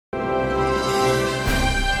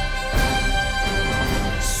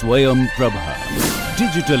Swayam Prabha.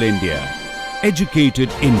 Digital India. Educated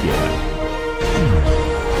India.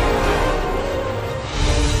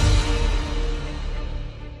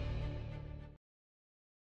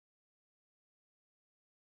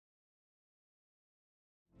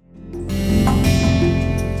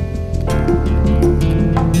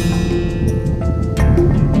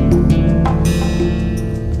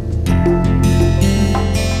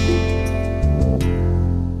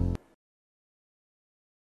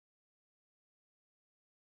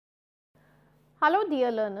 Hello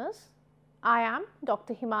dear learners, I am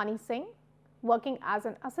Dr. Himani Singh, working as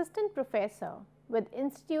an assistant professor with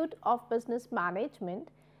Institute of Business Management,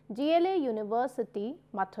 GLA University,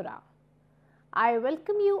 Mathura. I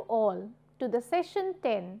welcome you all to the session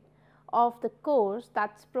 10 of the course,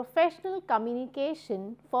 that's Professional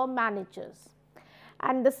Communication for Managers,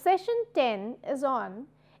 and the session 10 is on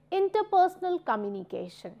interpersonal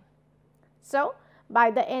communication. So, by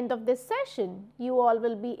the end of this session, you all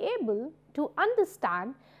will be able to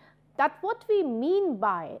understand that what we mean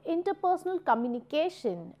by interpersonal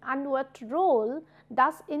communication and what role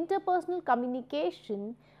does interpersonal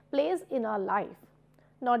communication plays in our life.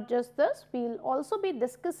 Not just this, we will also be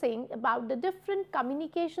discussing about the different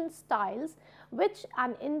communication styles which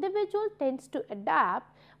an individual tends to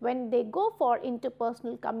adapt when they go for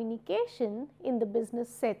interpersonal communication in the business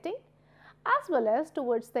setting. As well as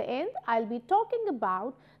towards the end, I will be talking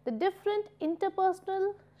about the different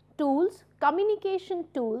interpersonal tools, communication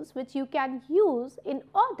tools which you can use in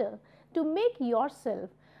order to make yourself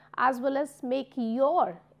as well as make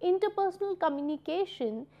your interpersonal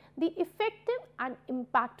communication the effective and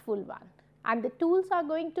impactful one. And the tools are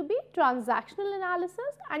going to be transactional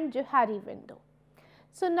analysis and Johari window.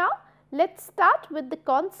 So, now let us start with the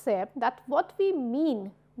concept that what we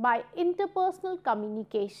mean by interpersonal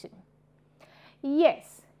communication.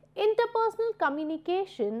 Yes, interpersonal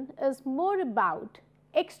communication is more about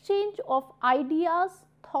exchange of ideas,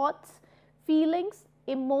 thoughts, feelings,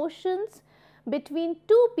 emotions between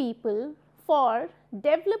two people for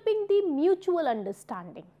developing the mutual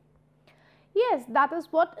understanding. Yes, that is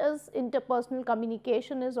what is interpersonal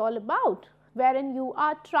communication is all about, wherein you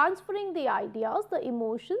are transferring the ideas, the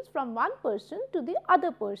emotions from one person to the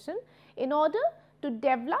other person in order to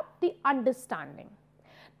develop the understanding.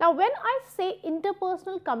 Now, when I say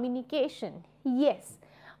interpersonal communication, yes,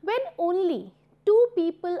 when only two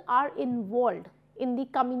people are involved in the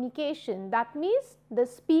communication, that means the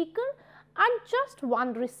speaker and just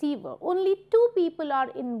one receiver, only two people are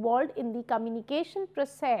involved in the communication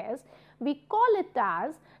process, we call it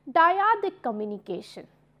as dyadic communication,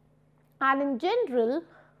 and in general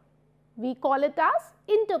we call it as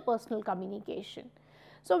interpersonal communication.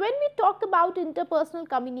 So, when we talk about interpersonal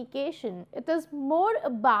communication, it is more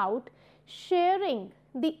about sharing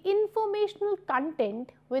the informational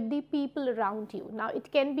content with the people around you. Now,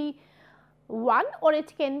 it can be one or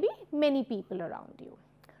it can be many people around you,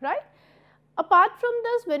 right. Apart from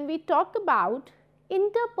this, when we talk about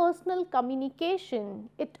interpersonal communication,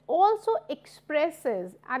 it also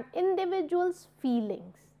expresses an individual's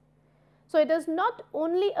feelings. So, it is not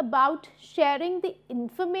only about sharing the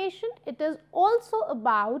information, it is also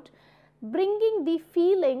about bringing the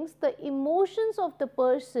feelings, the emotions of the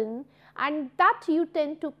person, and that you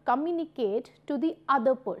tend to communicate to the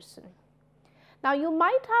other person. Now, you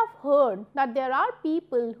might have heard that there are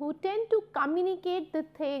people who tend to communicate the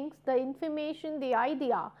things, the information, the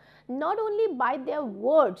idea, not only by their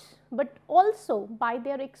words, but also by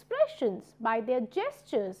their expressions, by their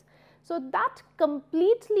gestures. So, that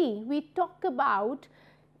completely we talk about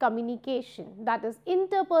communication, that is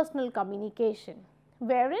interpersonal communication,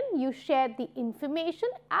 wherein you share the information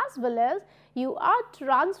as well as you are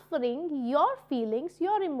transferring your feelings,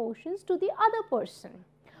 your emotions to the other person.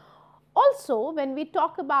 Also, when we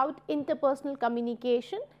talk about interpersonal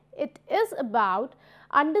communication, it is about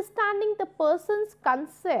understanding the person's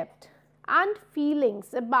concept and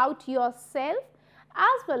feelings about yourself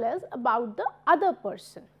as well as about the other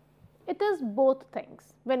person. It is both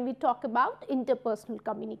things when we talk about interpersonal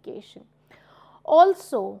communication.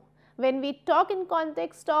 Also, when we talk in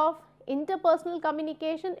context of interpersonal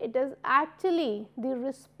communication, it is actually the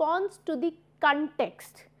response to the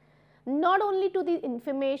context, not only to the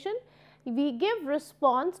information, we give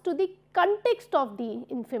response to the context of the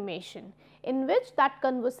information in which that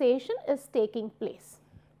conversation is taking place.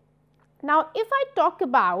 Now, if I talk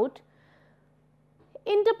about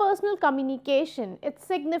interpersonal communication, its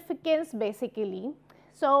significance basically.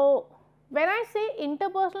 So, when I say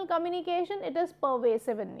interpersonal communication, it is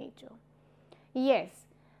pervasive in nature. Yes,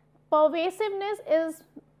 pervasiveness is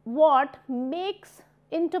what makes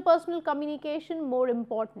interpersonal communication more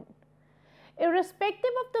important.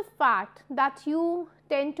 Irrespective of the fact that you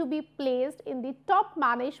tend to be placed in the top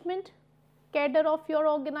management cadre of your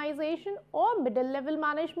organization or middle level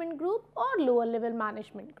management group or lower level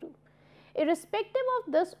management group. Irrespective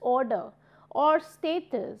of this order or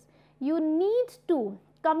status, you need to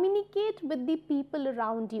communicate with the people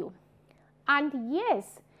around you. And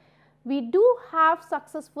yes, we do have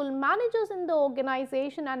successful managers in the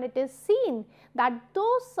organization, and it is seen that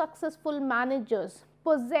those successful managers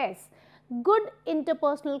possess good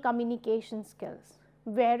interpersonal communication skills,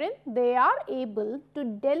 wherein they are able to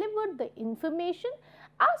deliver the information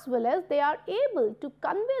as well as they are able to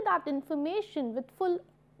convey that information with full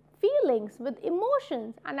feelings, with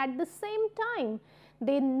emotions, and at the same time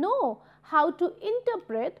they know how to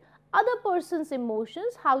interpret other person's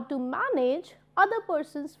emotions, how to manage other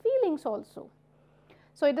person's feelings also.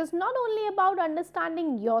 So, it is not only about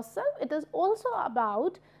understanding yourself, it is also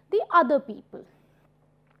about the other people.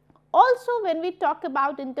 Also, when we talk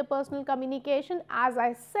about interpersonal communication, as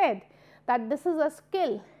I said that this is a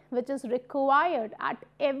skill which is required at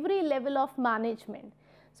every level of management.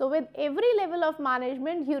 So, with every level of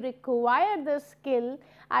management, you require this skill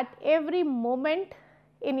at every moment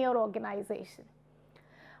in your organization.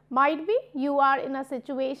 Might be you are in a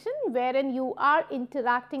situation wherein you are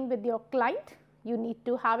interacting with your client, you need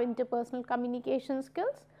to have interpersonal communication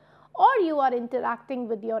skills, or you are interacting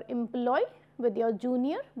with your employee, with your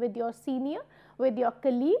junior, with your senior, with your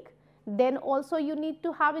colleague, then also you need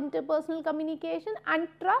to have interpersonal communication. And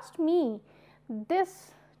trust me,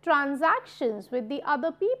 this transactions with the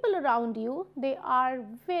other people around you, they are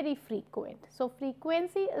very frequent. So,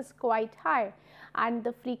 frequency is quite high, and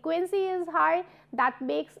the frequency is high, that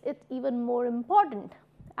makes it even more important.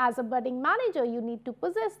 As a budding manager, you need to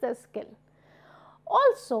possess this skill.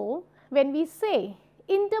 Also, when we say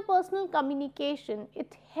interpersonal communication,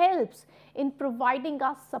 it helps in providing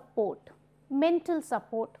us support, mental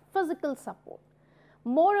support, physical support.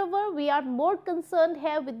 Moreover, we are more concerned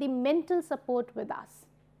here with the mental support with us.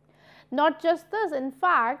 Not just this, in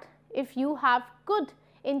fact, if you have good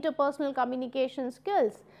interpersonal communication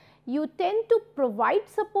skills, you tend to provide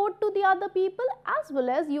support to the other people as well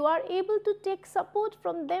as you are able to take support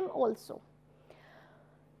from them also.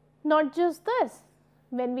 Not just this,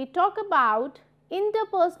 when we talk about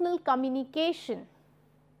interpersonal communication,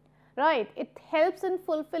 right, it helps in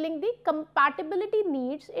fulfilling the compatibility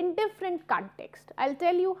needs in different contexts. I will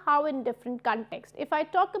tell you how in different contexts. If I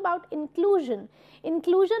talk about inclusion,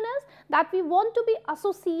 inclusion is that we want to be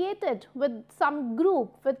associated with some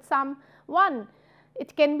group, with someone.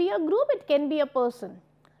 It can be a group, it can be a person,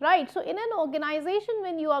 right. So, in an organization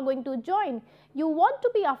when you are going to join, you want to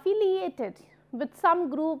be affiliated with some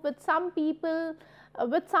group, with some people,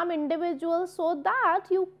 with some individuals, so that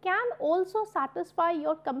you can also satisfy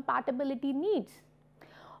your compatibility needs.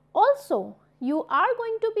 Also, you are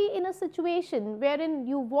going to be in a situation wherein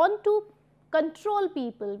you want to control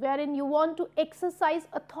people, wherein you want to exercise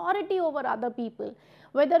authority over other people,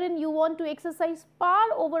 wherein you want to exercise power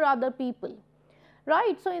over other people,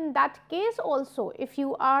 right. So, in that case also, if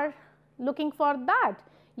you are looking for that,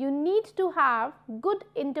 you need to have good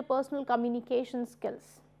interpersonal communication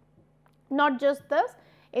skills. Not just this,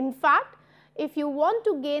 in fact, if you want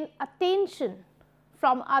to gain attention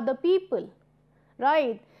from other people,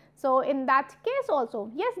 right. So, in that case also,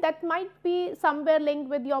 yes, that might be somewhere linked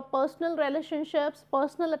with your personal relationships,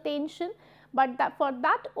 personal attention, but for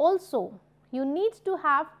that also you need to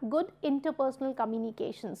have good interpersonal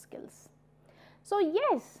communication skills. So,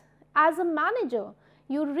 yes, as a manager,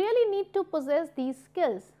 you really need to possess these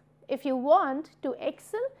skills if you want to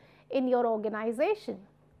excel in your organization.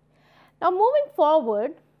 Now, moving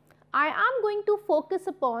forward, I am going to focus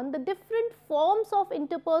upon the different forms of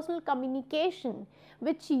interpersonal communication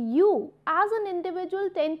which you as an individual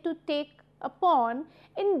tend to take upon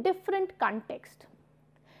in different contexts.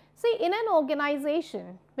 See, in an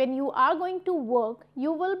organization, when you are going to work,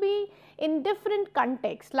 you will be in different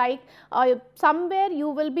contexts, like somewhere you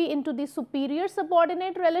will be into the superior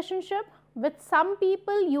subordinate relationship. With some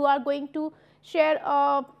people, you are going to share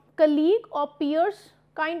a colleague or peers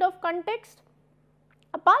kind of context.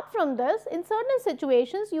 Apart from this, in certain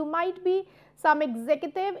situations, you might be some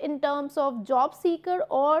executive in terms of job seeker,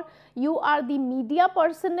 or you are the media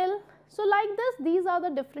personnel. So, like this, these are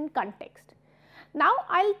the different contexts. Now,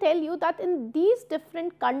 I will tell you that in these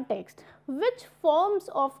different contexts, which forms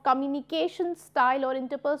of communication style or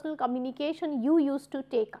interpersonal communication you used to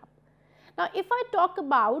take up. Now, if I talk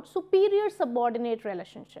about superior subordinate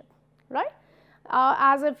relationship, right,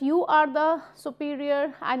 as if you are the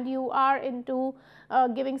superior and you are into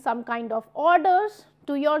giving some kind of orders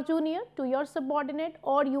to your junior, to your subordinate,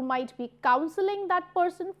 or you might be counseling that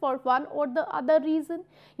person for one or the other reason.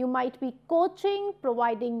 You might be coaching,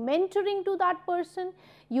 providing mentoring to that person.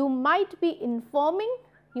 You might be informing,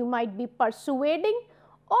 you might be persuading,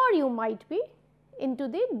 or you might be into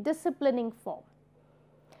the disciplining form.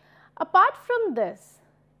 Apart from this,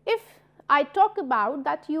 if I talk about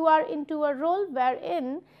that you are into a role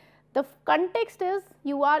wherein the context is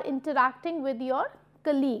you are interacting with your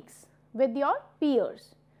colleagues, with your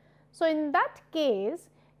peers. So, in that case,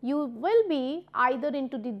 you will be either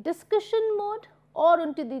into the discussion mode or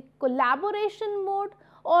into the collaboration mode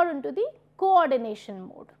or into the coordination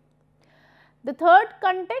mode. The third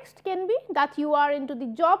context can be that you are into the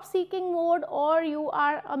job seeking mode or you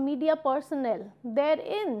are a media personnel.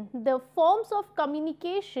 Therein, the forms of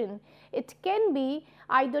communication, it can be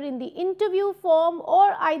either in the interview form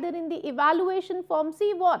or either in the evaluation form.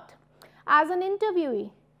 See what? As an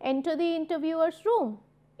interviewee, enter the interviewer's room.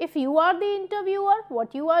 If you are the interviewer,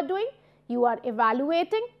 what you are doing? You are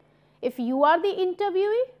evaluating. If you are the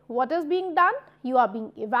interviewee, what is being done? You are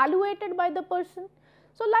being evaluated by the person.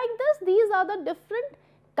 So, like this, these are the different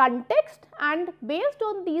contexts, and based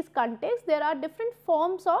on these contexts, there are different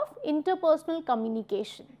forms of interpersonal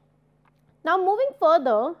communication. Now, moving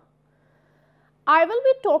further, I will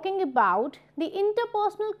be talking about the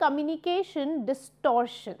interpersonal communication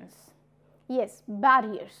distortions. Yes,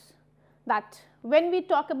 barriers. That when we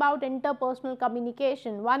talk about interpersonal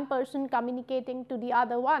communication, one person communicating to the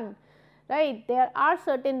other one, right, there are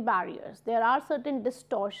certain barriers, there are certain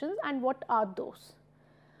distortions, and what are those?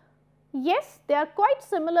 Yes, they are quite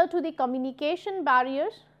similar to the communication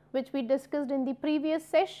barriers which we discussed in the previous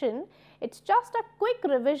session. It's just a quick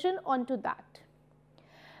revision onto that.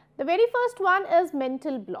 The very first one is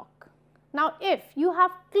mental block. Now, if you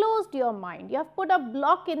have closed your mind, you have put a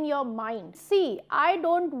block in your mind, see, I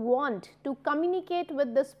don't want to communicate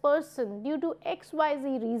with this person due to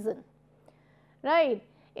XYZ reason, right?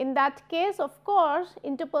 In that case, of course,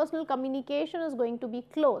 interpersonal communication is going to be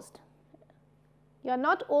closed. You are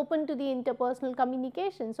not open to the interpersonal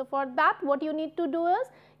communication. So, for that what you need to do is,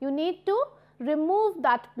 you need to remove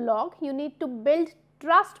that block, you need to build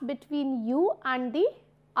trust between you and the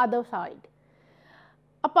other side.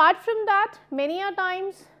 Apart from that, many a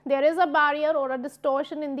times there is a barrier or a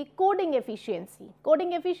distortion in the coding efficiency.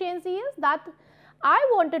 Coding efficiency is that I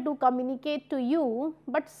wanted to communicate to you,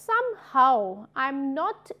 but somehow I am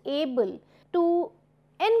not able to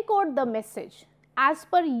encode the message as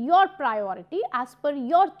per your priority, as per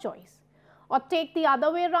your choice. Or take the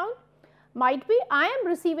other way around, might be I am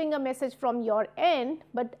receiving a message from your end,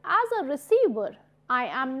 but as a receiver, I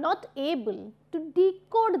am not able to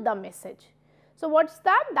decode the message. So, what is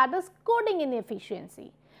that? That is coding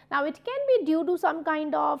inefficiency. Now, it can be due to some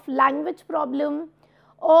kind of language problem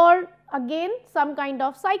or again some kind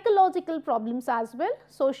of psychological problems as well,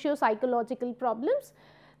 socio-psychological problems,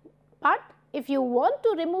 but if you want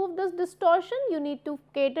to remove this distortion, you need to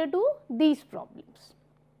cater to these problems.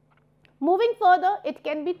 Moving further, it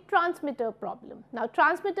can be transmitter problem. Now,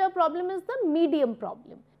 transmitter problem is the medium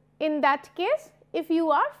problem. In that case, if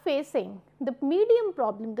you are facing the medium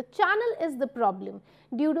problem, the channel is the problem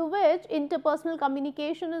due to which interpersonal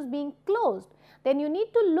communication is being closed, then you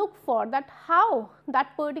need to look for that how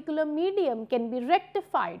that particular medium can be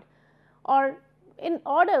rectified, or in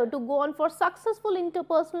order to go on for successful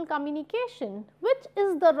interpersonal communication, which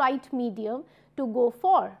is the right medium to go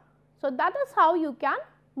for. So, that is how you can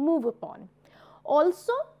move upon.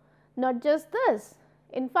 Also, not just this,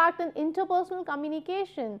 in fact, in interpersonal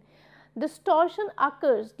communication, distortion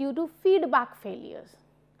occurs due to feedback failures.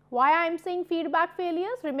 Why I am saying feedback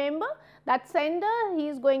failures? Remember that sender, he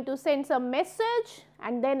is going to send some message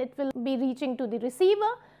and then it will be reaching to the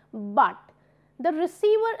receiver, but the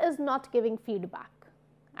receiver is not giving feedback.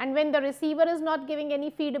 And when the receiver is not giving any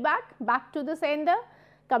feedback back to the sender,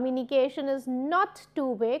 communication is not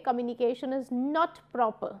two-way, communication is not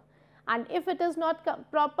proper. And if it is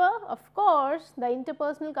not proper, of course, the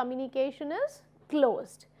interpersonal communication is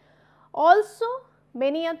closed. Also,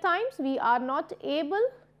 many a times we are not able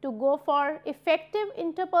to go for effective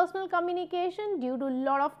interpersonal communication due to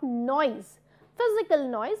lot of noise, physical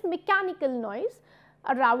noise, mechanical noise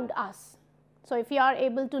around us. So, if you are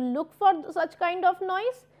able to look for such kind of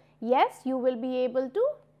noise, yes, you will be able to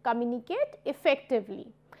communicate effectively.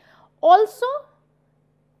 Also,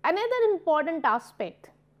 another important aspect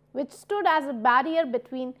which stood as a barrier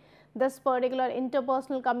between this particular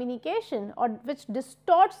interpersonal communication, or which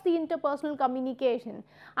distorts the interpersonal communication,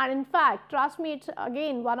 and in fact, trust me, it's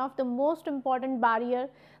again one of the most important barrier,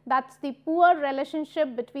 that's the poor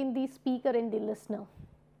relationship between the speaker and the listener.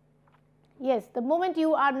 Yes, the moment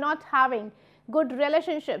you are not having good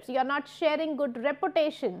relationships, you are not sharing good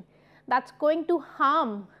reputation, that's going to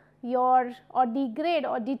harm your or degrade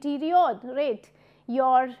or deteriorate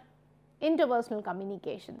your interpersonal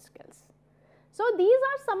communication skills. So, these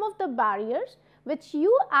are some of the barriers which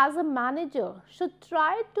you as a manager should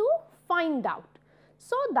try to find out,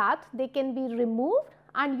 so that they can be removed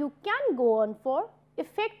and you can go on for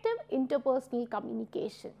effective interpersonal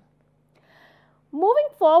communication. Moving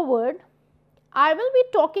forward, I will be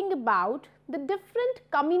talking about the different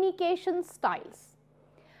communication styles.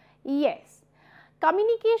 Yes,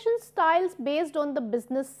 communication styles based on the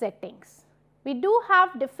business settings. We do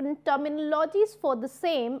have different terminologies for the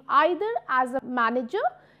same. Either as a manager,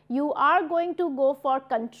 you are going to go for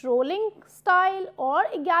controlling style or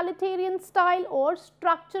egalitarian style or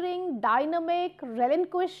structuring, dynamic,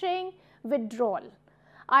 relinquishing, withdrawal.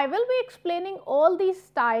 I will be explaining all these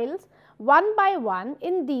styles one by one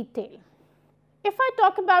in detail. If I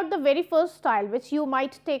talk about the very first style which you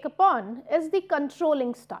might take upon is the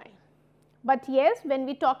controlling style. But yes, when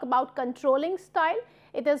we talk about controlling style,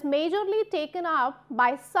 it is majorly taken up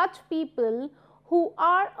by such people who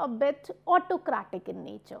are a bit autocratic in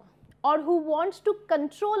nature, or who wants to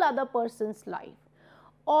control other person's life,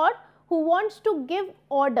 or who wants to give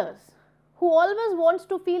orders, who always wants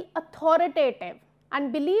to feel authoritative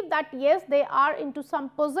and believe that yes, they are into some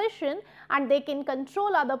position and they can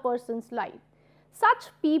control other person's life. Such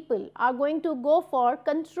people are going to go for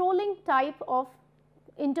controlling type of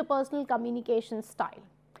interpersonal communication style.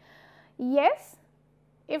 Yes,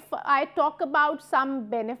 if I talk about some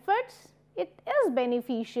benefits, it is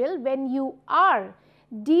beneficial when you are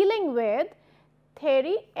dealing with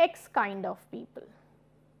theory X kind of people.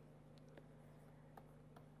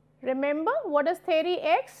 Remember what is theory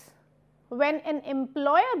X? When an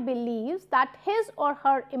employer believes that his or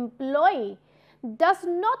her employee does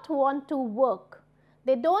not want to work,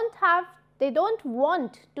 they don't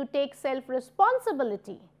want to take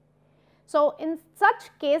self-responsibility. So, in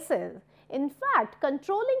such cases, in fact,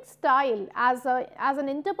 controlling style as an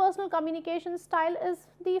interpersonal communication style is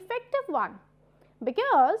the effective one,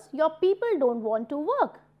 because your people don't want to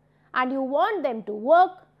work and you want them to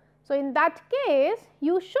work. So, in that case,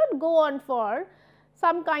 you should go on for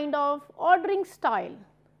some kind of ordering style,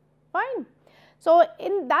 fine. So,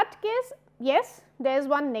 in that case, yes, there is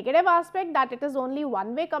one negative aspect, that it is only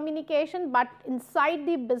one way communication, but inside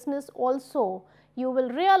the business also you will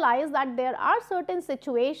realize that there are certain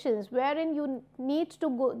situations wherein you need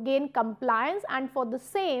to gain compliance, and for the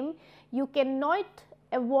same you cannot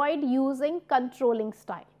avoid using controlling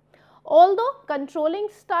style. Although controlling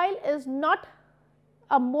style is not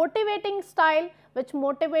a motivating style which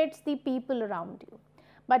motivates the people around you,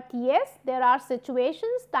 but yes, there are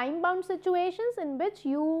situations, time bound situations, in which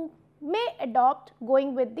you may adopt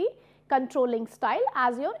going with the controlling style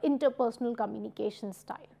as your interpersonal communication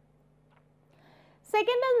style.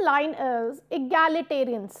 Second in line is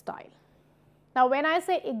egalitarian style. Now, when I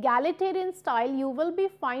say egalitarian style, you will be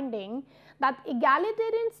finding that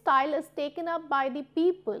egalitarian style is taken up by the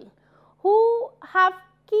people who have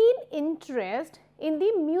keen interest in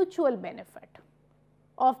the mutual benefit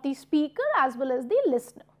of the speaker as well as the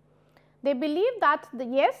listener. They believe that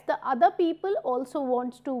yes, the other people also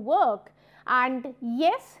wants to work, and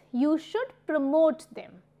yes, you should promote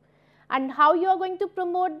them. And how you are going to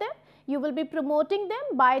promote them? You will be promoting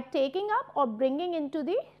them by taking up or bringing into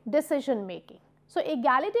the decision making. So,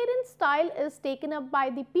 egalitarian style is taken up by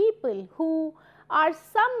the people who are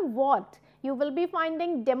somewhat, you will be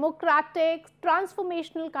finding, democratic,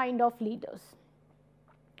 transformational kind of leaders,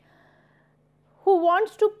 who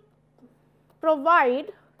wants to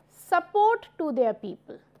provide support to their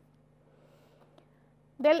people.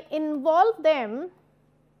 They will involve them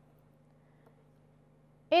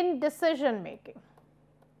in decision making.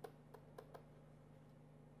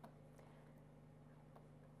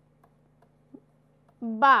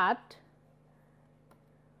 But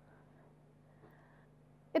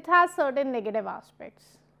it has certain negative aspects.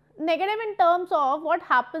 Negative in terms of what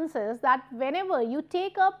happens is that whenever you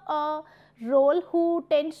take up a role who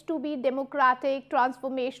tends to be democratic,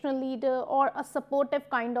 transformational leader or a supportive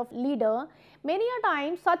kind of leader, many a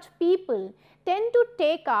times such people tend to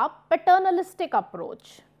take up paternalistic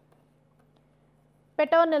approach.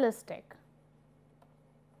 Paternalistic.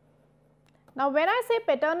 Now, when I say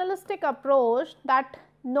paternalistic approach, that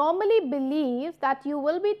normally believes that you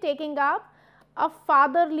will be taking up a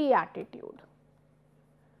fatherly attitude.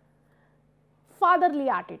 Fatherly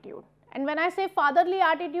attitude. And when I say fatherly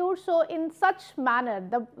attitude, so in such manner,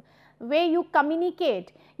 the way you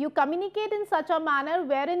communicate in such a manner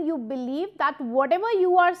wherein you believe that whatever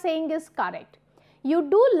you are saying is correct. you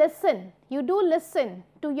do listen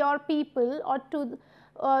to your people or to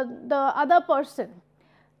the other person.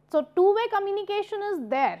 So, two-way communication is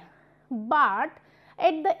there, but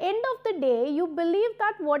at the end of the day, you believe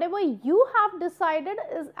that whatever you have decided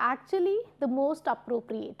is actually the most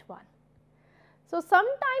appropriate one. So,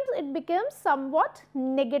 sometimes it becomes somewhat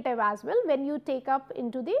negative as well when you take up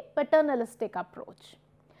into the paternalistic approach.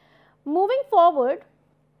 Moving forward,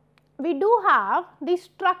 we do have the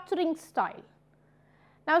structuring style.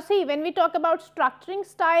 Now, see, when we talk about structuring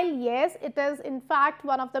style, yes, it is in fact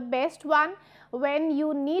one of the best one when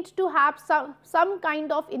you need to have some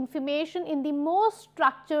kind of information in the most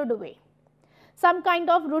structured way. Some kind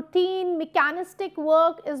of routine, mechanistic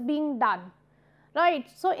work is being done, right.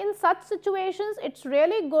 So, in such situations, it is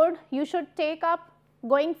really good you should take up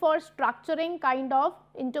going for structuring kind of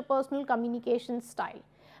interpersonal communication style,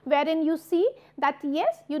 wherein you see that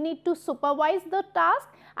yes, you need to supervise the task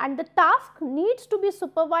and the task needs to be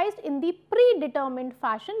supervised in the predetermined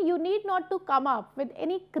fashion. You need not to come up with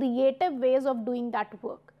any creative ways of doing that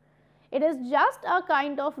work. It is just a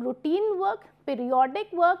kind of routine work,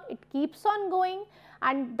 periodic work, it keeps on going,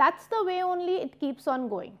 and that is the way only it keeps on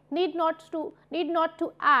going. Need not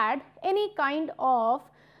to add any kind of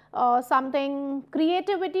something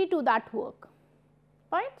creativity to that work,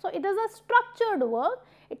 right. So, it is a structured work,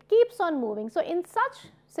 it keeps on moving. So, in such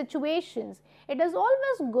situations, it is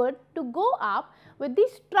always good to go up with the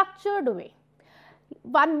structured way.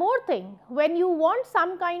 One more thing, when you want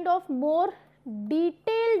some kind of more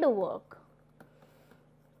detailed work,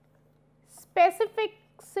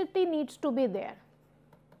 specificity needs to be there.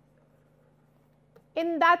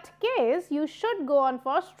 In that case, you should go on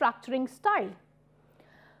for structuring style.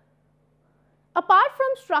 Apart from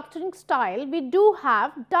structuring style, we do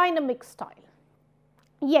have dynamic style.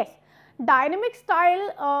 Yes, dynamic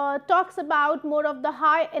style talks about more of the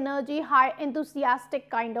high energy, high enthusiastic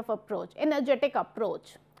kind of approach, energetic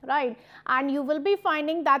approach, right. And you will be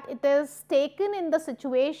finding that it is taken in the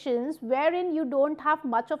situations wherein you do not have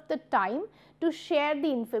much of the time to share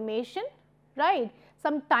the information, right.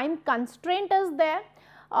 Some time constraint is there,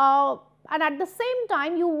 and at the same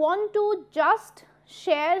time you want to just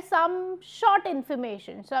share some short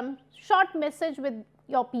information, some short message with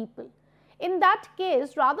your people. In that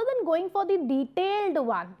case, rather than going for the detailed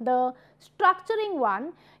one, the structuring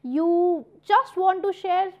one, you just want to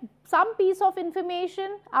share some piece of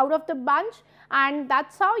information out of the bunch, and that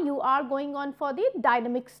is how you are going on for the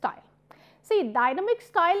dynamic style. See, dynamic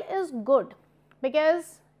style is good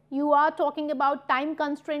because you are talking about time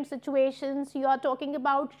constraint situations, you are talking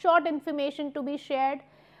about short information to be shared,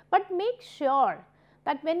 but make sure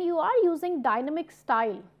that when you are using dynamic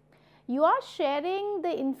style, you are sharing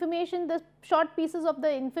the information, the short pieces of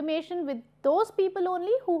the information with those people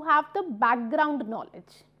only who have the background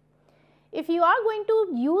knowledge. If you are going to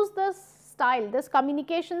use this style, this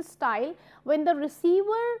communication style, when the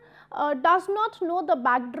receiver does not know the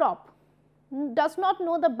backdrop, does not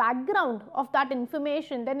know the background of that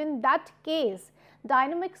information, then in that case,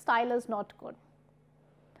 dynamic style is not good,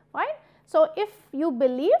 right. So, if you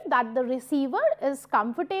believe that the receiver is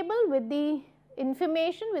comfortable with the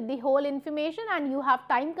information, with the whole information, and you have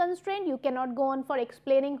time constraint, you cannot go on for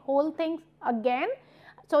explaining whole things again.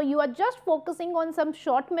 So, you are just focusing on some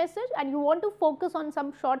short message and you want to focus on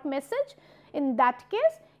some short message. In that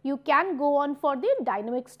case, you can go on for the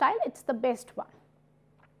dynamic style, it is the best one.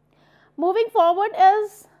 Moving forward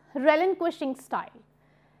is relinquishing style.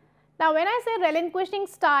 Now, when I say relinquishing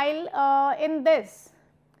style, in this,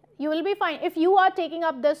 you will be fine. If you are taking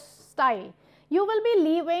up this style, you will be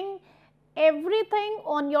leaving everything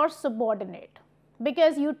on your subordinate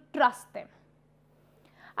because you trust them.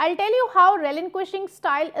 I will tell you how relinquishing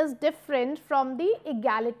style is different from the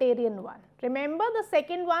egalitarian one. Remember the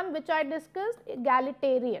second one which I discussed,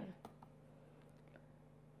 egalitarian.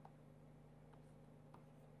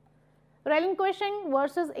 Relinquishing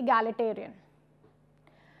versus egalitarian.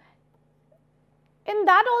 In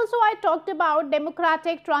that also I talked about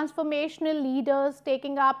democratic transformational leaders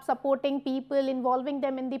taking up, supporting people, involving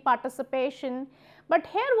them in the participation. But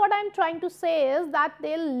here what I am trying to say is that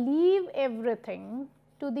they will leave everything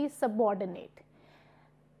to the subordinate.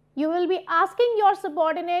 You will be asking your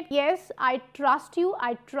subordinate, yes, I trust you,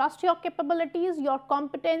 I trust your capabilities, your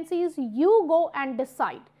competencies, you go and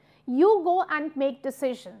decide, you go and make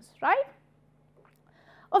decisions, right?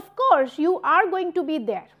 Of course, you are going to be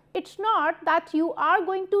there. It is not that you are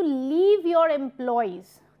going to leave your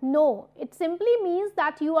employees. No, it simply means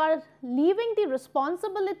that you are leaving the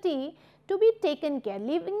responsibility to be taken care,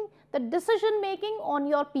 leaving the decision making on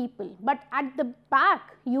your people, but at the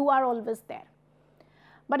back you are always there.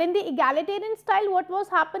 But in the egalitarian style, what was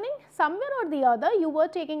happening? Somewhere or the other, you were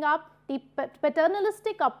taking up the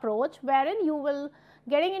paternalistic approach, wherein you will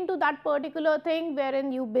getting into that particular thing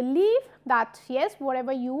wherein you believe that yes,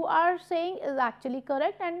 whatever you are saying is actually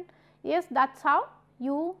correct, and yes, that is how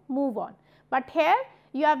you move on. But here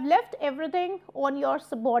you have left everything on your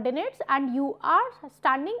subordinates and you are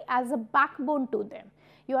standing as a backbone to them.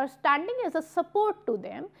 You are standing as a support to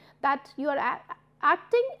them, that you are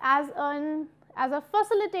acting as a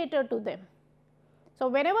facilitator to them. So,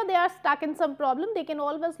 whenever they are stuck in some problem, they can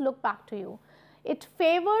always look back to you. It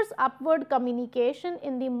favors upward communication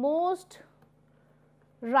in the most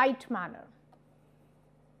right manner,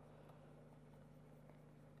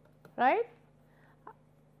 right,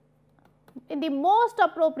 in the most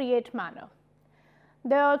appropriate manner.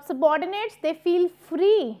 The subordinates, they feel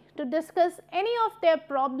free to discuss any of their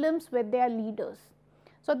problems with their leaders.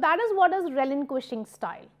 So, that is what is relinquishing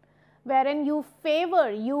style, wherein you favor,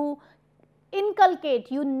 you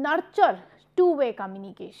inculcate, you nurture two-way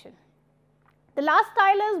communication. The last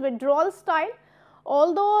style is withdrawal style.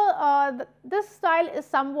 Although this style is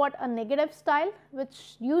somewhat a negative style,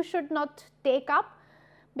 which you should not take up,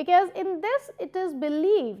 because in this it is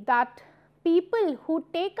believed that people who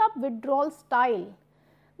take up withdrawal style,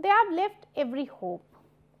 they have left every hope.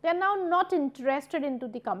 They are now not interested into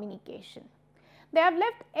the communication. They have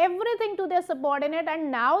left everything to their subordinate and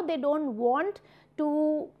now they do not want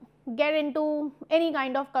to get into any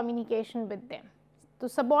kind of communication with them. So,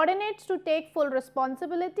 subordinates to take full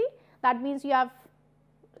responsibility, that means you have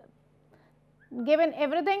given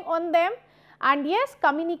everything on them, and yes,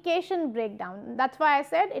 communication breakdown. That is why I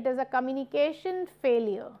said it is a communication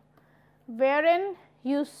failure, wherein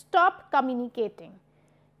you stop communicating.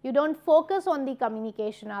 You do not focus on the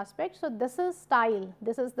communication aspect. So, this is style,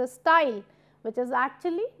 this is the style which is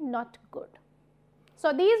actually not good.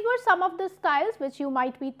 So, these were some of the styles which you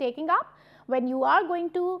might be taking up when you are going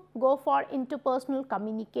to go for interpersonal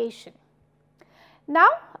communication. Now,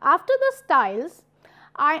 after the styles,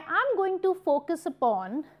 I am going to focus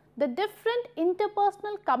upon the different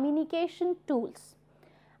interpersonal communication tools,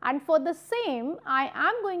 and for the same I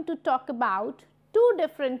am going to talk about two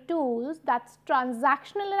different tools, that is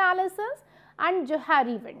transactional analysis and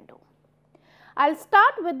Johari window. I will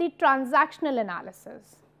start with the transactional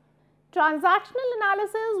analysis. Transactional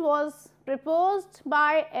analysis was proposed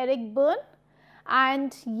by Eric Berne,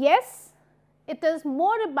 and yes, it is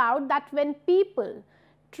more about that when people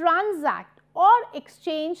transact or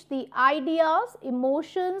exchange the ideas,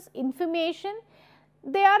 emotions, information,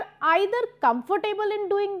 they are either comfortable in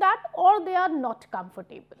doing that or they are not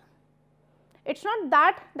comfortable. It is not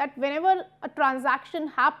that whenever a transaction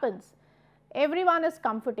happens, everyone is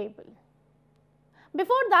comfortable.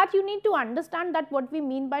 Before that, you need to understand that what we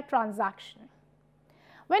mean by transaction.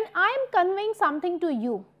 When I am conveying something to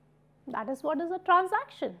you, that is what is a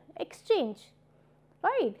transaction, exchange,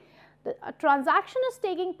 right. A transaction is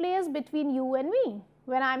taking place between you and me.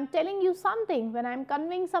 When I am telling you something, when I am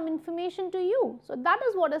conveying some information to you, so that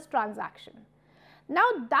is what is transaction. Now,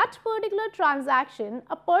 that particular transaction,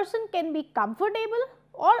 a person can be comfortable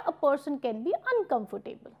or a person can be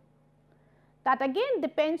uncomfortable. That again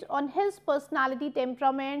depends on his personality,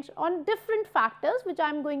 temperament, on different factors which I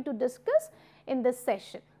am going to discuss in this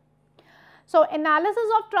session. So, analysis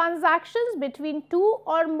of transactions between two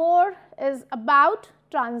or more is about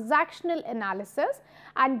transactional analysis,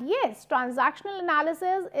 and yes, transactional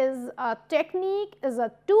analysis is a technique, is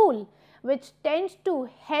a tool which tends to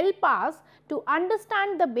help us to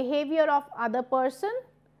understand the behavior of other person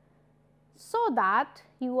so that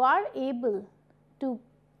you are able to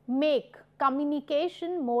make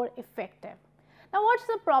communication more effective. Now, what is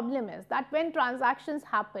the problem is that when transactions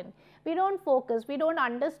happen, we do not focus, we do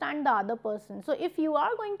not understand the other person. So, if you are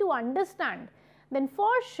going to understand, then for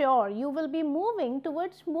sure you will be moving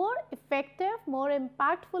towards more effective, more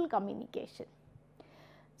impactful communication.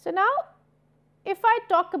 So, now if I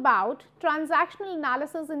talk about transactional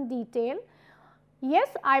analysis in detail, yes,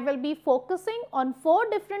 I will be focusing on 4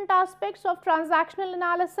 different aspects of transactional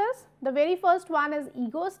analysis. The very first one is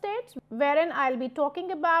ego states, wherein I will be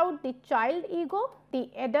talking about the child ego, the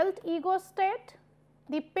adult ego state,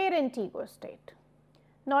 the parent ego state.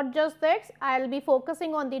 Not just this, I will be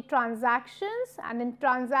focusing on the transactions, and in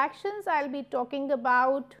transactions I will be talking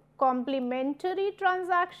about complementary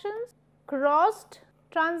transactions, crossed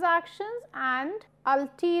transactions and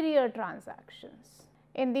ulterior transactions.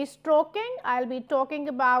 In the stroking, I will be talking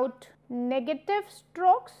about negative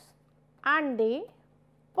strokes and the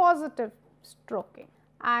positive stroking.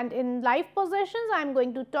 And in life positions, I am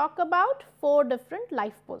going to talk about 4 different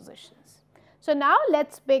life positions. So, now let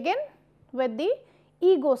us begin with the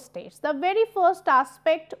ego states, the very first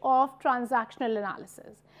aspect of transactional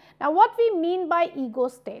analysis. Now, what we mean by ego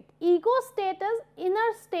state? Ego state is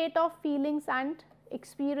inner state of feelings and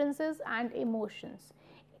experiences and emotions.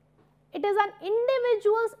 It is an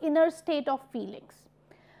individual's inner state of feelings.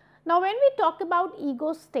 Now, when we talk about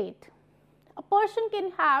ego state, a person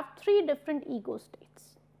can have three different ego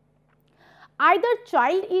states, either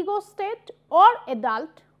child ego state or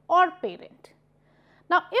adult or parent.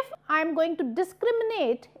 Now, if I am going to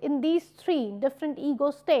discriminate in these three different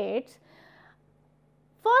ego states,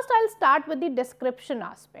 first I will start with the description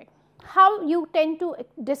aspect. How you tend to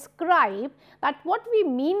describe that what we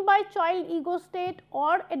mean by child ego state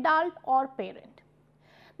or adult or parent.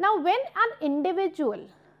 Now, when an individual,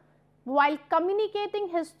 while communicating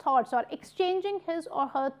his thoughts or exchanging his or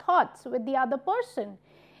her thoughts with the other person,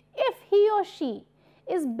 if he or she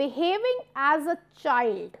is behaving as a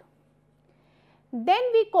child, then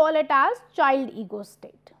we call it as child ego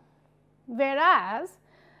state. Whereas,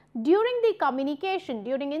 during the communication,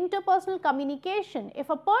 during interpersonal communication, if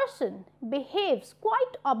a person behaves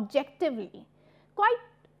quite objectively, quite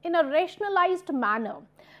in a rationalized manner,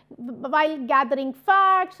 while gathering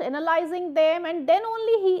facts, analyzing them, and then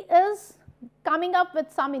only he is coming up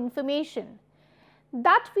with some information,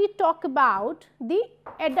 that we talk about the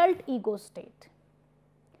adult ego state.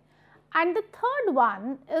 And the third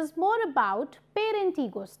one is more about parent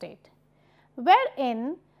ego state,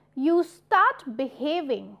 wherein you start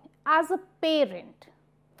behaving as a parent.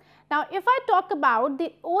 Now, if I talk about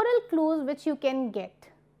the oral clues which you can get,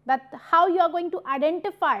 that how you are going to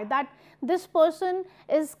identify that this person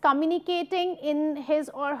is communicating in his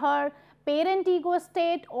or her parent ego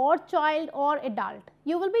state or child or adult,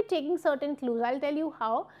 you will be taking certain clues. I will tell you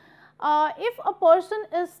how. If a person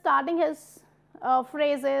is starting his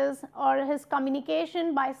phrases or his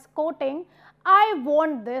communication by quoting, I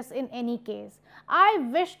want this in any case, I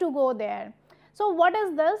wish to go there. So, what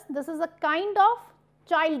is this? This is a kind of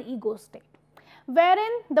child ego state,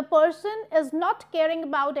 wherein the person is not caring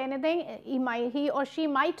about anything, he or she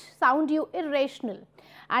might sound you irrational,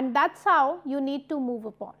 and that is how you need to move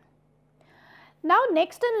upon. Now,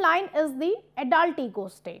 next in line is the adult ego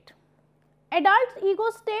state. Adult ego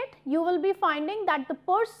state, you will be finding that the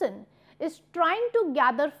person is trying to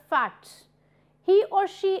gather facts. He or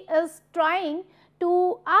she is trying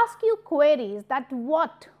to ask you queries that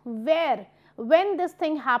what, where, when this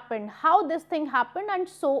thing happened, how this thing happened, and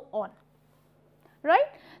so on, right.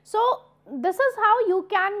 So, this is how you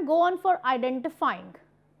can go on for identifying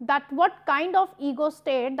that what kind of ego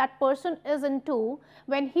state that person is into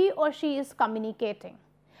when he or she is communicating.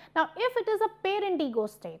 Now, if it is a parent ego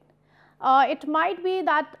state, it might be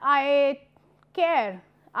that I care,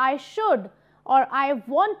 I should, or I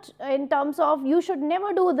want, in terms of you should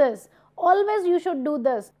never do this, always you should do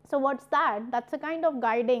this. So, what is that? That is a kind of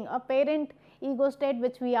guiding, a parent ego state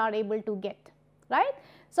which we are able to get, right.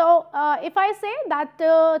 So, if I say that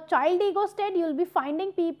child ego state, you will be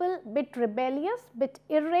finding people bit rebellious, bit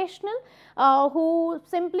irrational, who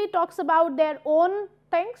simply talks about their own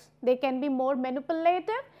things. They can be more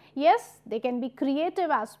manipulative, yes, they can be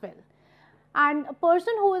creative as well. And a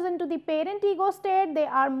person who is into the parent ego state, they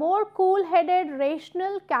are more cool headed,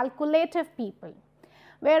 rational, calculative people.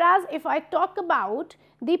 Whereas, if I talk about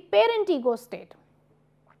the parent ego state,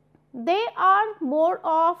 they are more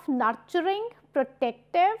of nurturing,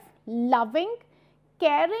 protective, loving,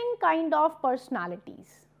 caring kind of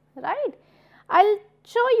personalities, right. I will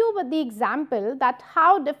show you with the example that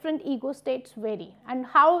how different ego states vary and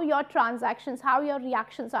how your transactions, how your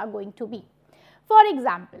reactions are going to be. For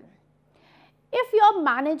example, if your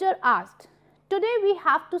manager asked, today we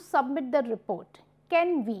have to submit the report,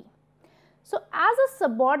 can we? So, as a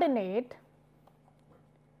subordinate,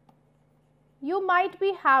 you might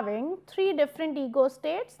be having three different ego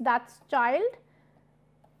states, that is child,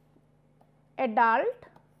 adult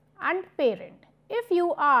and parent. If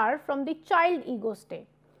you are from the child ego state,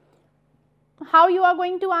 how you are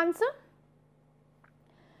going to answer?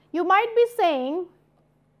 You might be saying,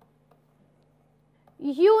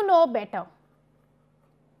 you know better,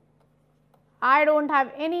 I do not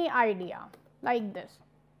have any idea, like this.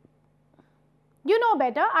 You know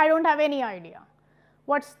better, I do not have any idea.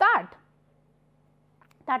 What is that?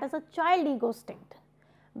 That is a child ego state,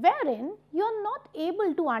 wherein you are not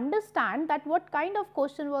able to understand that what kind of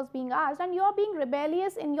question was being asked and you are being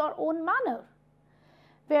rebellious in your own manner.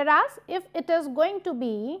 Whereas, if it is going to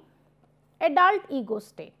be adult ego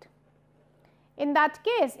state, in that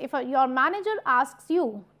case, if your manager asks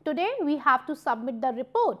you, today we have to submit the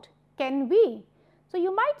report, can we? So,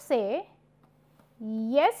 you might say,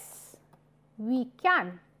 yes, we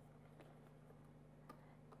can.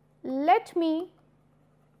 Let me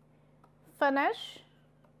finish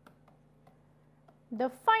the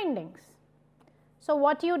findings. So,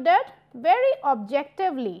 what you did? Very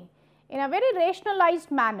objectively, in a very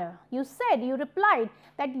rationalized manner, you said, you replied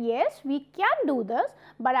that yes, we can do this,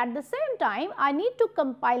 but at the same time I need to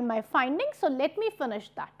compile my findings, so let me finish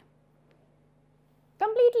that.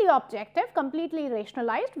 Completely objective, completely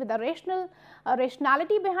rationalized, with a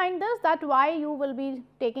rationality behind this, that why you will be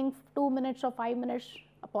taking 2 minutes or 5 minutes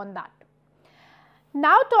upon that.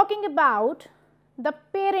 Now talking about the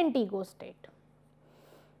parent ego state.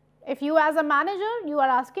 If you as a manager, you are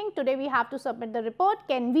asking, today we have to submit the report,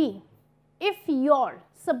 can we? If your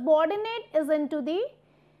subordinate is into the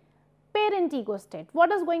parent ego state,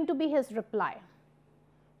 what is going to be his reply?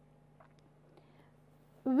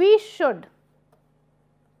 We should.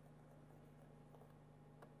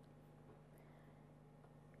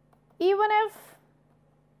 Even if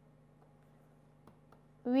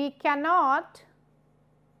we cannot,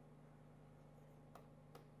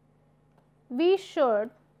 we should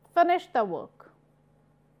finish the work,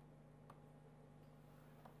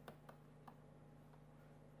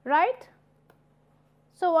 right?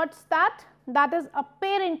 So, what is that? That is a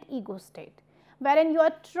parent ego state, wherein you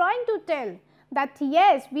are trying to tell that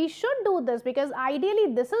yes, we should do this, because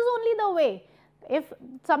ideally this is only the way. If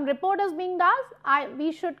some report is being done,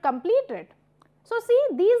 we should complete it. So,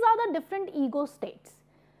 see, these are the different ego states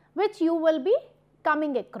which you will be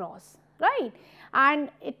coming across, right? And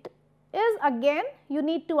it is, again, you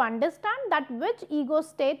need to understand that which ego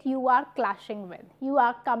state you are clashing with, you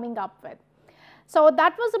are coming up with. So,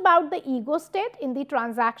 that was about the ego state in the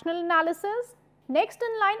transactional analysis. Next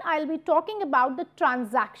in line, I will be talking about the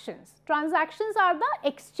transactions. Transactions are the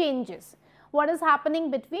exchanges, what is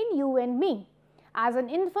happening between you and me as an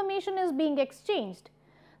information is being exchanged.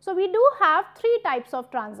 So, we do have 3 types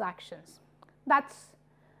of transactions, that is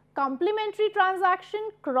complementary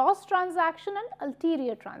transaction, cross transaction and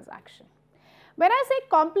ulterior transaction. When I say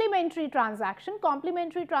complementary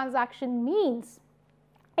transaction means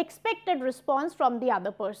expected response from the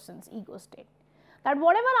other person's ego state. That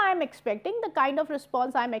whatever I am expecting, the kind of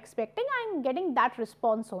response I am expecting, I am getting that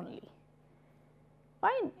response only.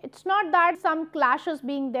 Fine. It is not that some clash is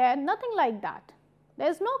being there, nothing like that. There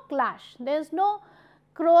is no clash, there is no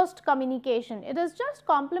crossed communication. It is just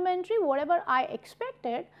complementary, whatever I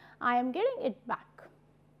expected, I am getting it back.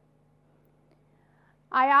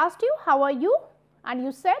 I asked you, how are you? And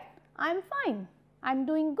you said, I am fine, I am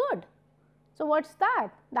doing good. So, what is that?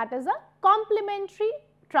 That is a complementary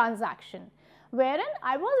transaction, wherein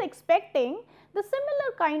I was expecting the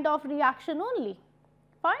similar kind of reaction only.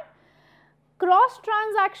 Fine. Cross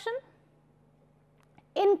transaction,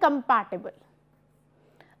 incompatible,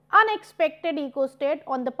 unexpected ego state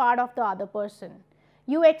on the part of the other person.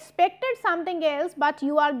 You expected something else, but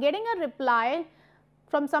you are getting a reply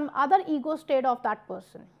from some other ego state of that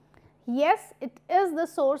person. Yes, it is the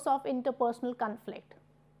source of interpersonal conflict.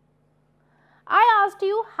 I asked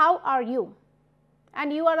you, how are you?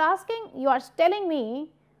 And you are asking, you are telling me,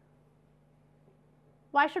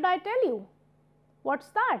 why should I tell you? What is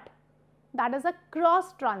that? That is a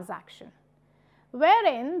cross transaction,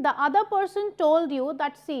 wherein the other person told you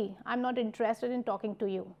that, see, I am not interested in talking to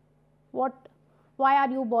you. Why are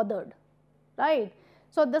you bothered, right?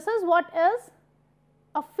 So, this is what is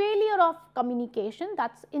a failure of communication,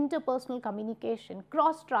 that is interpersonal communication,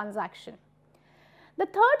 cross transaction. The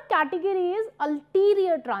third category is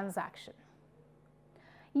ulterior transaction.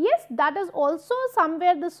 Yes, that is also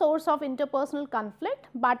somewhere the source of interpersonal conflict,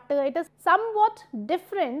 but it is somewhat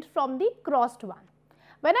different from the crossed one.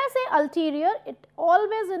 When I say ulterior, it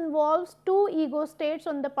always involves 2 ego states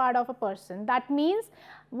on the part of a person. That means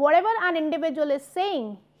whatever an individual is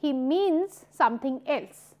saying, he means something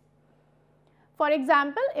else. For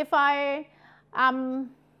example, if I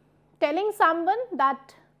am telling someone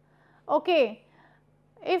that, okay,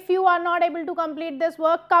 if you are not able to complete this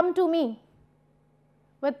work, come to me,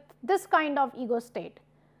 with this kind of ego state.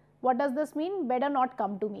 What does this mean? Better not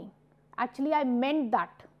come to me. Actually, I meant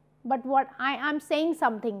that, but what I am saying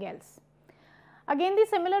something else. Again, the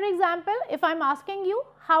similar example, if I am asking you,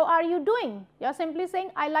 how are you doing? You are simply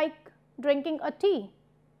saying, I like drinking a tea.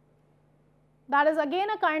 That is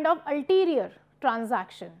again a kind of ulterior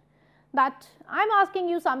transaction, that I am asking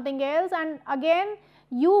you something else, and again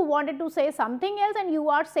you wanted to say something else and you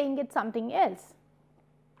are saying it something else.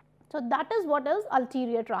 So, that is what is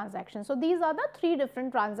ulterior transaction. So, these are the 3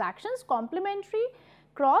 different transactions: complementary,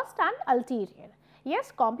 crossed and ulterior.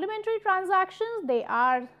 Yes, complementary transactions, they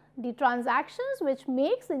are the transactions which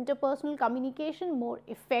makes interpersonal communication more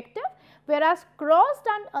effective, whereas crossed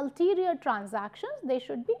and ulterior transactions, they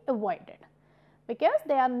should be avoided. because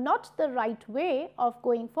they are not the right way of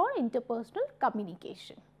going for interpersonal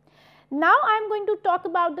communication. Now, I am going to talk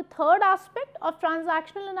about the third aspect of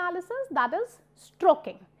transactional analysis, that is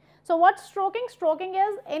stroking. So, what is stroking? Stroking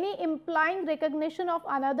is any implying recognition of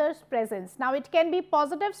another's presence. Now, it can be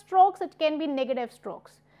positive strokes, it can be negative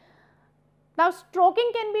strokes. Now,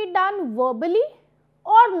 stroking can be done verbally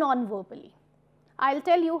or non-verbally. I will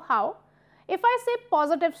tell you how. If I say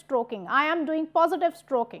positive stroking, I am doing positive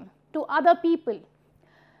stroking to other people.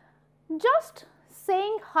 Just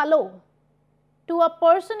saying hello to a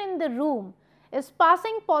person in the room is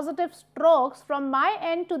passing positive strokes from my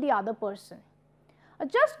end to the other person.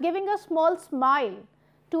 Just giving a small smile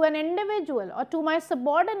to an individual or to my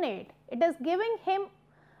subordinate, it is giving him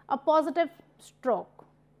a positive stroke.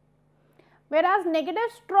 Whereas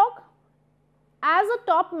negative stroke, as a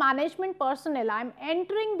top management personnel, I am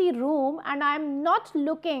entering the room and I am not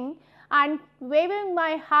looking and waving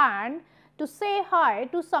my hand to say hi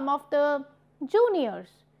to some of the juniors.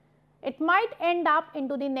 It might end up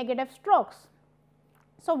into the negative strokes.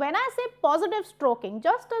 So, when I say positive stroking,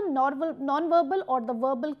 just a non-verbal or the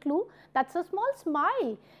verbal clue, that is a small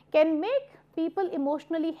smile, can make people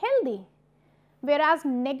emotionally healthy. Whereas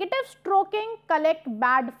negative stroking collect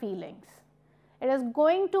bad feelings. It is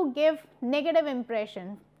going to give negative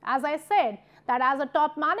impression. As I said, that as a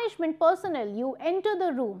top management personnel, you enter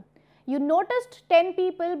the room, you noticed 10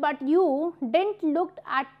 people, but you didn't look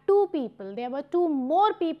at 2 people. There were 2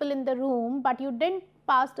 more people in the room, but you didn't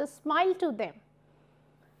pass a smile to them.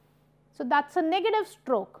 So, that is a negative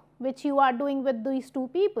stroke which you are doing with these 2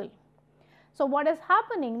 people. So, what is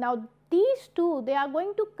happening now? These 2, they are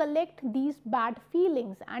going to collect these bad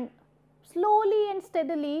feelings, and slowly and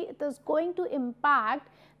steadily it is going to impact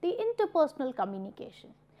the interpersonal communication.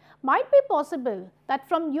 Might be possible that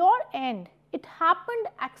from your end it happened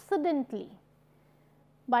accidentally,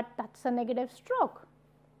 but that is a negative stroke,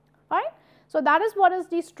 right. So, that is what is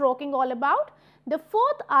the stroking all about. The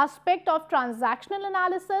fourth aspect of transactional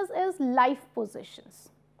analysis is life positions.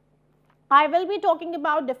 I will be talking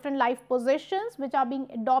about different life positions which are being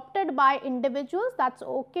adopted by individuals, that is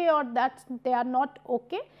okay or that they are not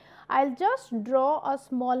okay. I will just draw a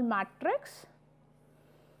small matrix.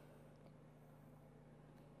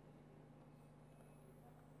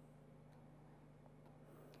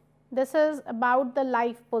 This is about the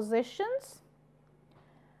life positions.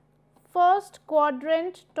 First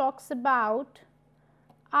quadrant talks about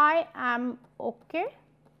I am okay,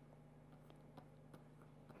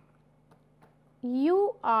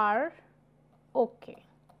 you are okay,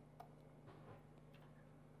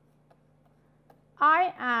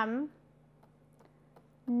 I am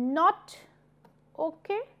not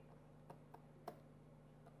okay,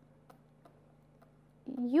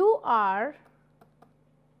 you are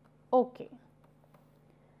okay.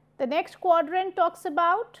 The next quadrant talks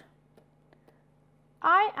about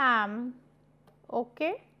I am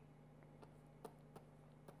okay,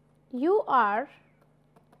 you are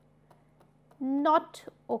not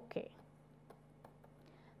okay.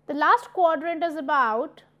 The last quadrant is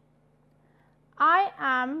about I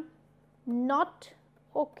am not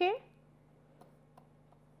okay,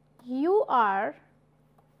 you are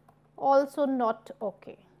also not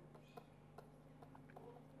okay.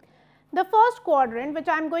 The first quadrant which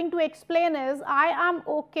I am going to explain is I am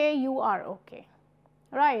okay, you are okay,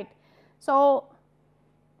 right. So,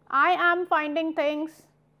 I am finding things,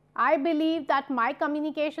 I believe that my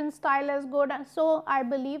communication style is good, and so I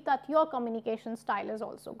believe that your communication style is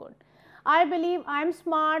also good. I believe I am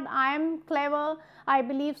smart, I am clever, I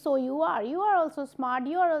believe so you are also smart,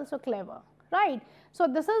 you are also clever, right. So,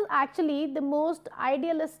 this is actually the most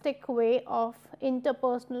idealistic way of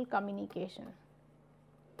interpersonal communication,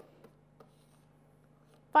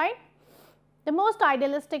 fine. The most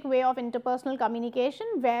idealistic way of interpersonal communication,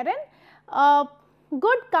 wherein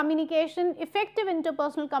good communication, effective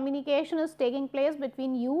interpersonal communication is taking place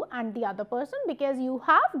between you and the other person, because you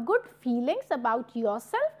have good feelings about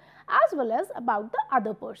yourself as well as about the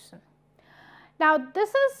other person. Now,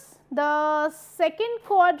 this is the second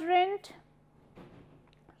quadrant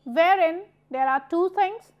wherein there are 2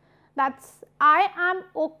 things, that is I am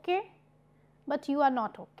okay, but you are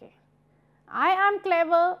not okay. I am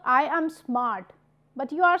clever, I am smart,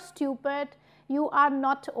 but you are stupid, you are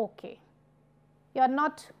not okay, you are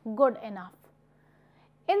not good enough.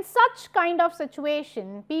 In such kind of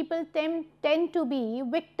situation, people tend to be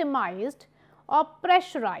victimized or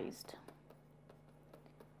pressurized.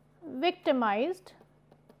 Victimized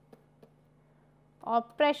or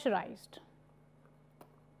pressurized.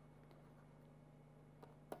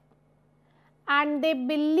 And they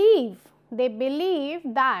believe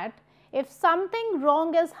that If something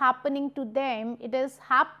wrong is happening to them, it is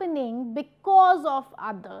happening because of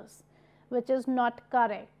others, which is not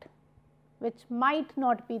correct, which might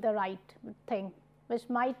not be the right thing, which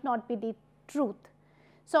might not be the truth.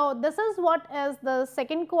 So, this is what is the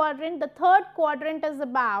second quadrant. The third quadrant is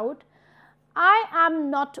about I am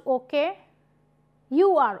not okay,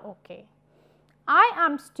 you are okay. I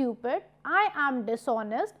am stupid, I am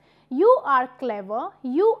dishonest, you are clever,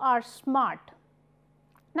 you are smart.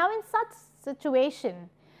 Now, in such situation,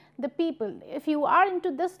 the people, if you are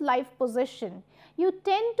into this life position, you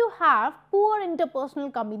tend to have poor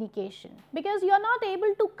interpersonal communication because you are not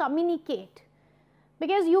able to communicate,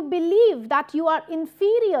 because you believe that you are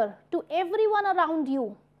inferior to everyone around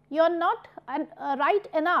you. You are not right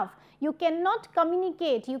enough, you cannot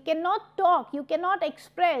communicate, you cannot talk, you cannot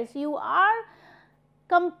express, you are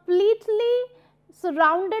completely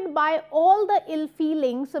surrounded by all the ill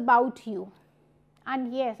feelings about you.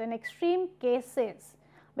 And yes, in extreme cases,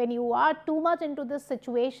 when you are too much into this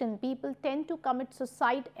situation, people tend to commit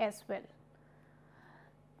suicide as well.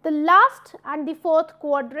 The last and the fourth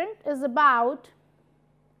quadrant is about,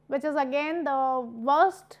 which is again the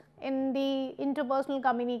worst in the interpersonal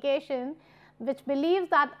communication, which believes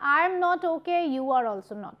that I am not okay, you are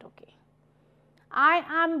also not okay. I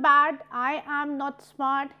am bad, I am not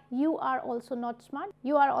smart, you are also not smart,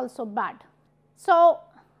 you are also bad. So,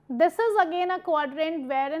 this is again a quadrant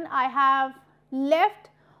wherein I have left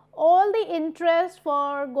all the interest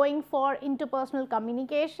for going for interpersonal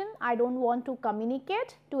communication. I do not want to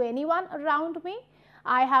communicate to anyone around me.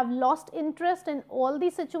 I have lost interest in all the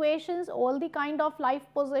situations, all the kind of life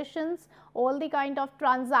positions, all the kind of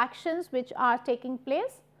transactions which are taking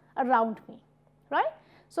place around me, right.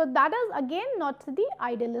 So, that is again not the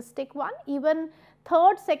idealistic one. Even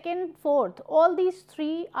third, second, fourth, all these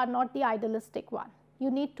three are not the idealistic one. You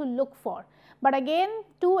need to look for, but again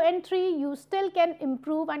 2 and 3 you still can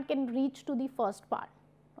improve and can reach to the first part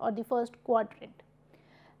or the first quadrant.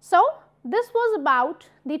 So, this was about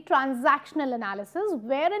the transactional analysis,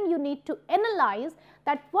 wherein you need to analyze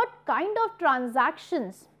that what kind of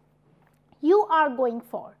transactions you are going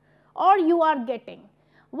for or you are getting,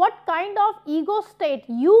 what kind of ego state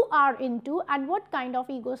you are into and what kind of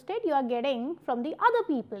ego state you are getting from the other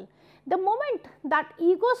people. The moment that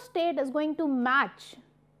ego state is going to match,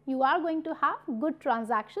 you are going to have good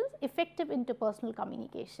transactions, effective interpersonal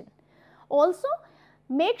communication. Also,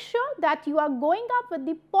 make sure that you are going up with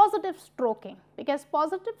the positive stroking, because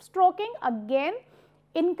positive stroking again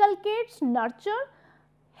inculcates, nurture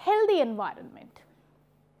healthy environment.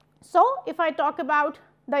 So, if I talk about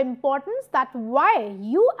the importance that why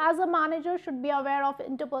you as a manager should be aware of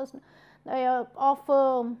interpersonal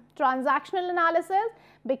transactional analysis,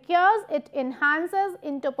 because it enhances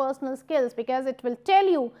interpersonal skills, because it will tell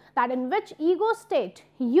you that in which ego state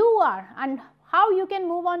you are and how you can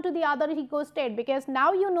move on to the other ego state, because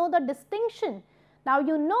now you know the distinction. Now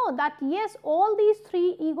you know that yes, all these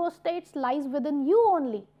 3 ego states lies within you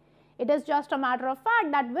only. It is just a matter of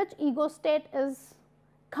fact that which ego state is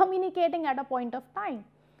communicating at a point of time.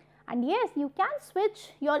 And yes, you can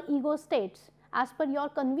switch your ego states as per your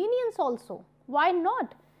convenience also. Why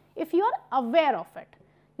not? If you are aware of it,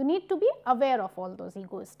 you need to be aware of all those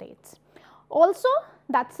ego states. Also,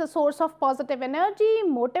 that is a source of positive energy,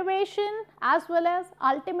 motivation, as well as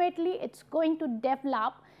ultimately it is going to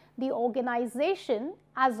develop the organization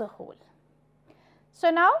as a whole. So,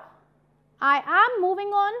 now I am moving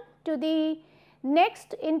on to the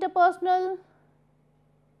next interpersonal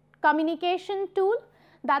communication tool,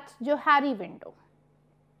 that is Johari window.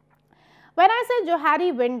 When I say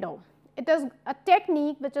Johari window, it is a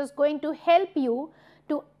technique which is going to help you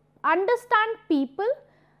to understand people,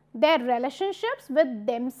 their relationships with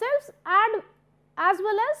themselves and as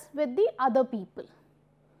well as with the other people.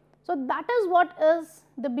 So, that is what is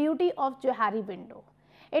the beauty of Johari window.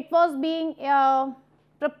 It was being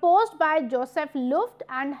proposed by Joseph Luft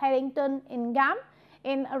and Harrington Ingham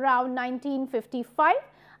in around 1955.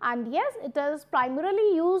 And yes, it is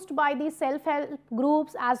primarily used by the self-help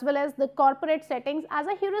groups as well as the corporate settings as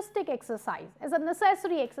a heuristic exercise, as a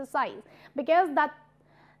necessary exercise, because that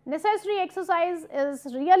necessary exercise is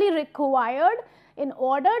really required in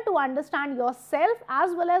order to understand yourself as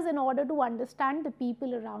well as in order to understand the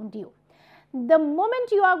people around you. The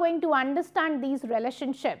moment you are going to understand these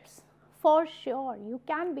relationships, for sure you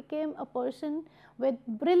can become a person with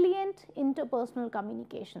brilliant interpersonal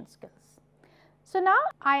communication skills. So, now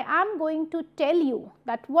I am going to tell you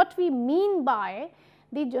that what we mean by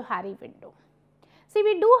the Johari window. See,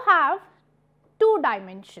 we do have 2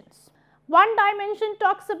 dimensions. One dimension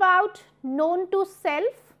talks about known to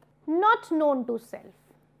self, not known to self.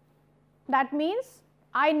 That means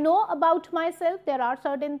I know about myself, there are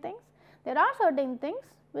certain things. There are certain things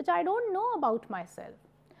which I don't know about myself.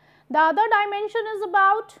 The other dimension is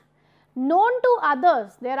about known to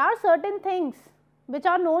others. There are certain things which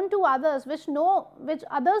are known to others, which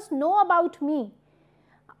others know about me,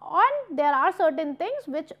 and there are certain things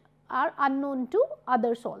which are unknown to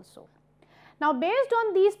others also. Now, based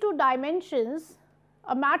on these two dimensions,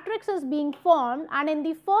 a matrix is being formed, and in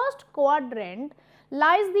the first quadrant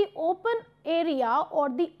lies the open area or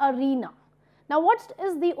the arena. Now, what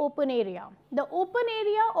is the open area? The open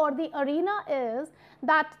area or the arena is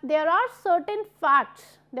that there are certain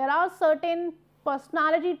facts, there are certain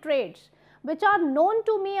personality traits which are known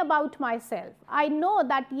to me about myself. I know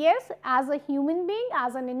that yes, as a human being,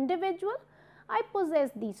 as an individual, I possess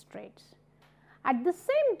these traits. At the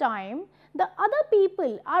same time, the other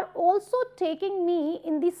people are also taking me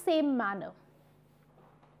in the same manner.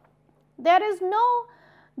 There is no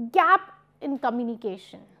gap in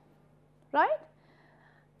communication, right?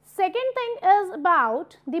 Second thing is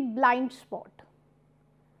about the blind spot.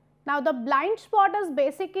 Now, the blind spot is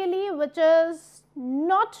basically which is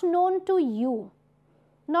not known to you,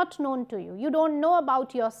 not known to you. You don't know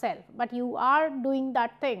about yourself, but you are doing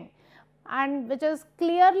that thing, and which is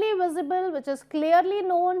clearly visible, which is clearly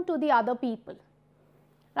known to the other people,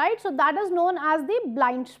 right. So, that is known as the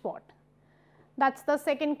blind spot. That is the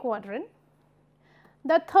second quadrant.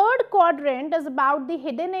 The third quadrant is about the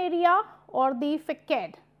hidden area or the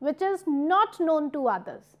facade, which is not known to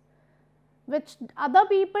others, which other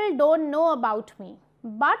people don't know about me,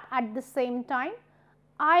 but at the same time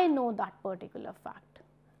I know that particular fact,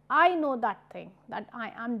 I know that thing, that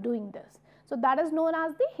I am doing this. So, that is known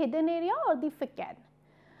as the hidden area or the facade.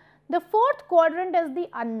 The fourth quadrant is the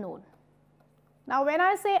unknown. Now, when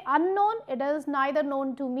I say unknown, it is neither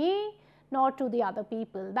known to me nor to the other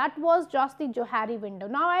people. That was just the Johari window.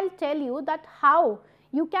 Now, I will tell you that how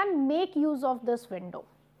you can make use of this window.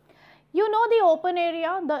 You know the open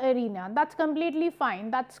area, the arena, that is completely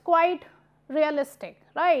fine, that is quite realistic,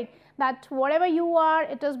 right, that whatever you are,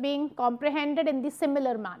 it is being comprehended in the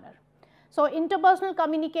similar manner. So, interpersonal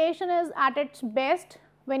communication is at its best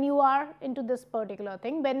when you are into this particular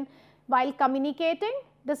thing, when while communicating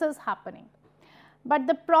this is happening. But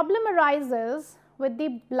the problem arises with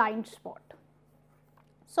the blind spot.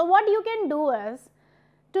 So, what you can do is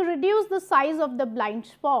to reduce the size of the blind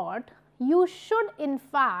spot, you should in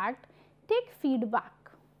fact take feedback,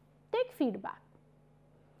 take feedback.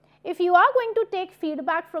 If you are going to take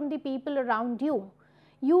feedback from the people around you,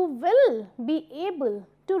 you will be able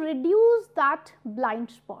to reduce that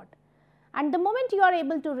blind spot, and the moment you are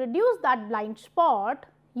able to reduce that blind spot,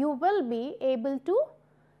 you will be able to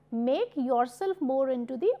make yourself more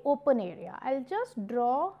into the open area. I will just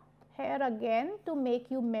draw here again to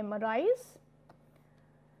make you memorize.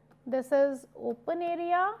 This is open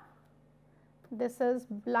area, this is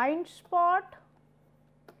blind spot,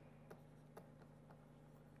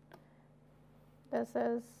 this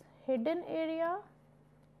is hidden area,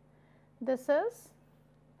 this is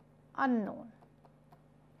unknown.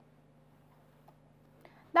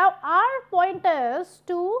 Now, our point is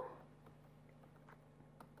to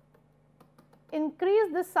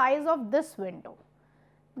increase the size of this window,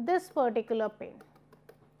 this particular pane,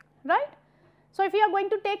 right. So, if you are going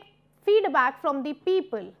to take feedback from the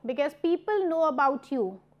people, because people know about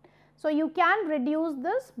you, so you can reduce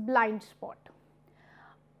this blind spot,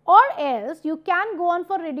 or else you can go on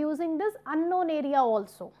for reducing this unknown area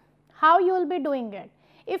also. How you will be doing it?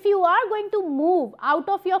 If you are going to move out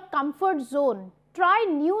of your comfort zone, try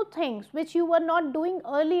new things which you were not doing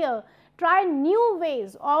earlier, try new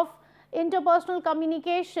ways of interpersonal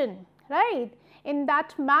communication, right. In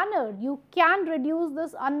that manner, you can reduce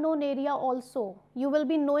this unknown area also. You will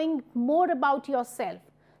be knowing more about yourself.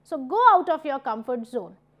 So, go out of your comfort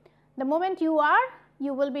zone. The moment you are,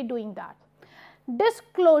 you will be doing that.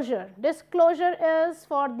 Disclosure. Disclosure is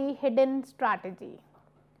for the hidden strategy.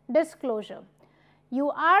 Disclosure. You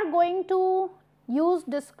are going to use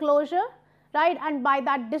disclosure, right, and by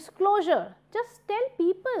that disclosure, just tell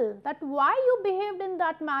people that why you behaved in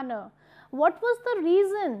that manner. What was the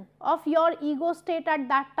reason of your ego state at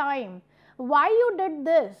that time? Why you did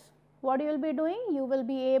this? What you will be doing? You will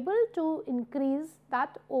be able to increase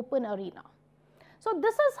that open arena. So,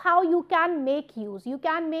 this is how you can make use. You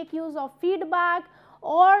can make use of feedback,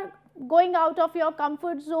 or going out of your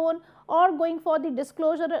comfort zone, or going for the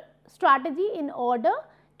disclosure strategy in order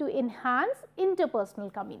to enhance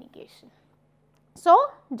interpersonal communication. So,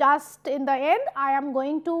 just in the end, I am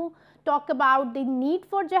going to talk about the need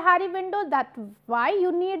for Johari window, that why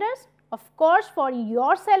you need it, of course for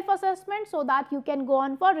your self assessment, so that you can go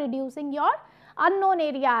on for reducing your unknown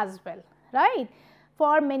area as well, right.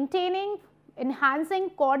 For maintaining, enhancing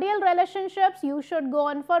cordial relationships, you should go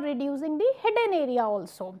on for reducing the hidden area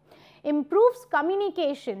also. Improves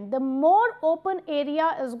communication. The more open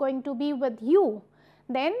area is going to be with you,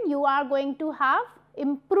 then you are going to have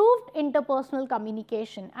improved interpersonal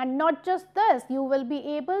communication. And not just this, you will be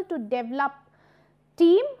able to develop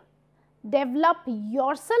team, develop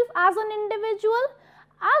yourself as an individual,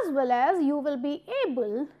 as well as you will be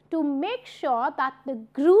able to make sure that the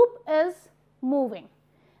group is moving.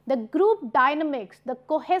 The group dynamics, the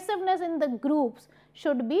cohesiveness in the groups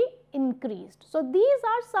should be increased. So, these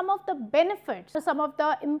are some of the benefits, some of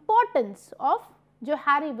the importance of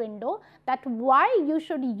Johari window, that why you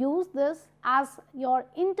should use this as your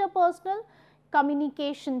interpersonal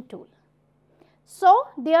communication tool. So,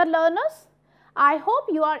 dear learners, I hope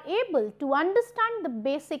you are able to understand the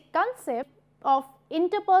basic concept of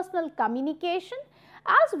interpersonal communication,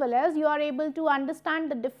 as well as you are able to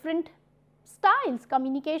understand the different styles,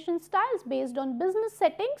 communication styles based on business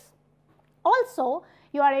settings. Also,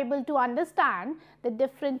 you are able to understand the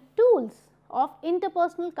different tools of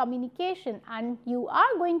interpersonal communication, and you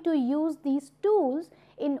are going to use these tools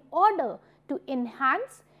in order to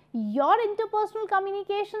enhance your interpersonal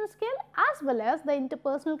communication skill as well as the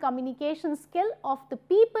interpersonal communication skill of the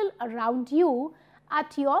people around you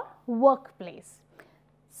at your workplace.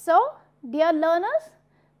 So, dear learners,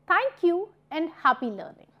 thank you and happy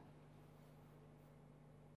learning.